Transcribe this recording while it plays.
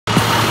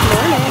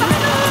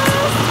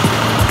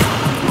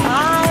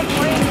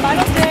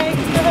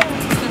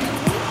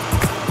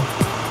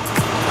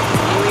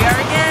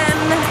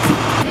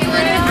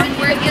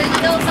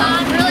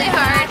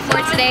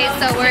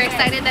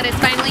excited that it's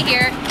finally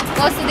here.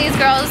 Most of these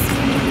girls,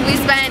 we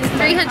spend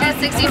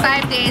 365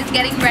 days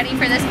getting ready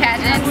for this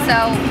pageant,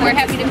 so we're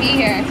happy to be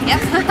here.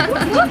 Yep.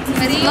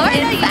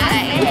 Florida,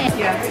 USA.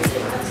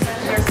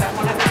 There's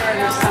one of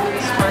some of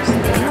the stores.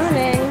 Good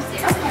morning.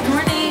 Good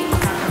morning.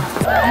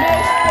 Miss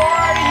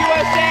Florida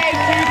USA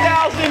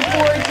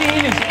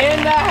 2014 is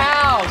in the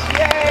house.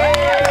 Yay!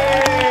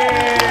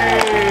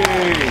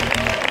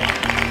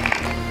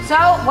 So,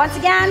 once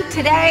again,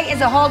 today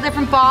is a whole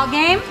different ball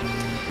game.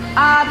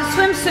 The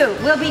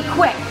swimsuit will be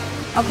quick,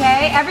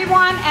 okay?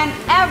 Everyone and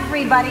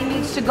everybody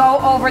needs to go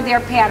over their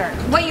pattern.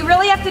 What you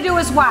really have to do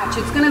is watch.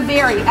 It's going to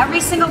vary. Every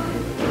single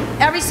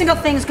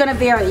thing is going to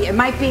vary. It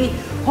might be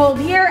hold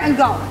here and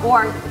go,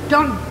 or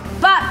don't,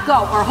 but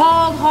go, or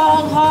hold,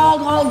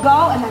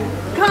 go, and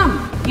then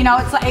come. You know,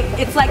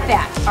 it's like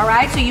that. All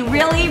right. So you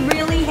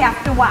really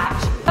have to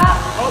watch.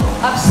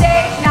 Up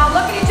stage. Now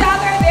look at each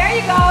other. There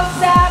you go.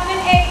 7,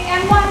 8,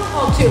 and 1.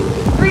 Hold 2,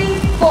 3,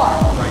 4.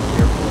 Right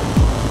here.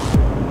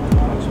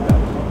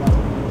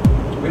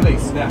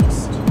 Release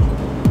next.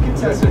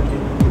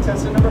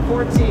 Contestant number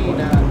 14,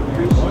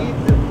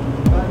 Brigitte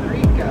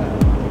Badrika.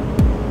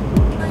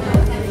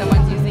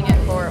 Someone's using it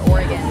for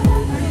Oregon.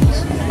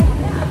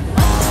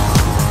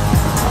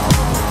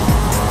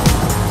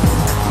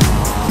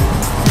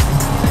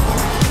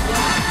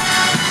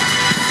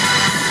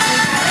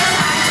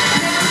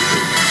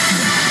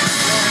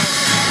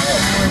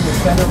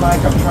 Center mic,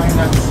 I'm trying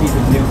not to see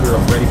the new girl.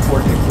 Ready for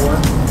it, take 4?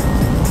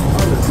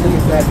 Let's see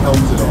if that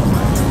helps at all.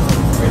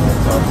 Right,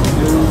 that's all to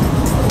do.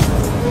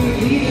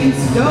 Eden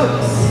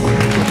Stokes.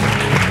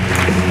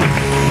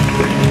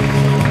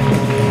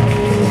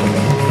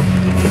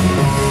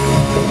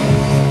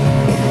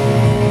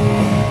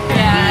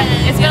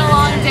 Yeah, it's been a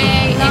long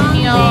day in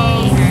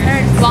heels.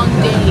 Long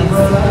days.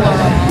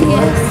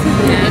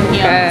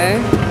 Okay.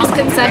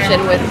 Misconception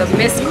with the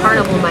Miss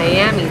Carnival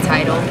Miami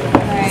title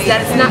is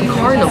that it's not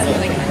carnival.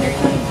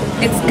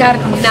 It's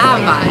carnaval.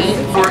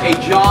 For a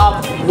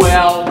job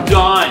well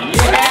done.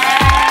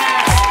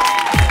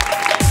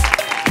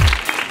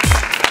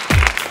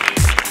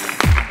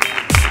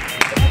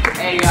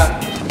 Hey,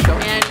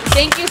 And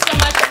thank you so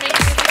much for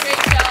making this a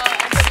great show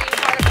and for being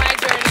part of my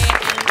journey,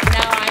 and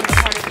now I'm a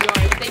part of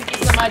yours. Thank you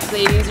so much,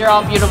 ladies. You're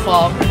all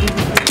beautiful.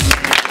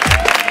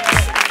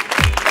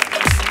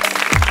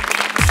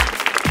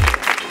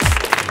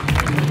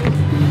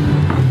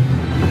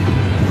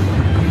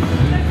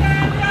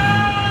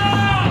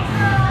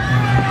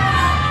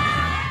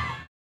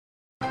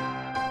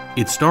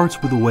 It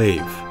starts with a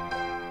wave,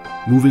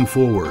 moving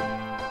forward,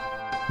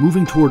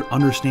 moving toward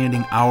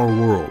understanding our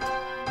world,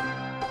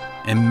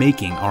 and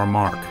making our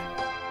mark,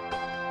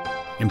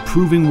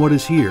 improving what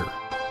is here,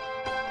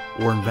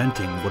 or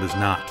inventing what is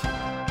not.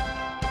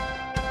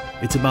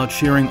 It's about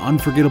sharing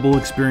unforgettable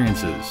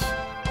experiences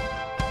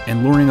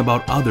and learning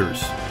about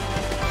others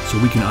so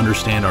we can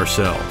understand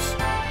ourselves.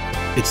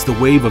 It's the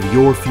wave of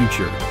your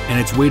future, and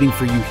it's waiting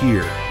for you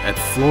here at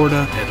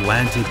Florida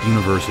Atlantic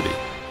University.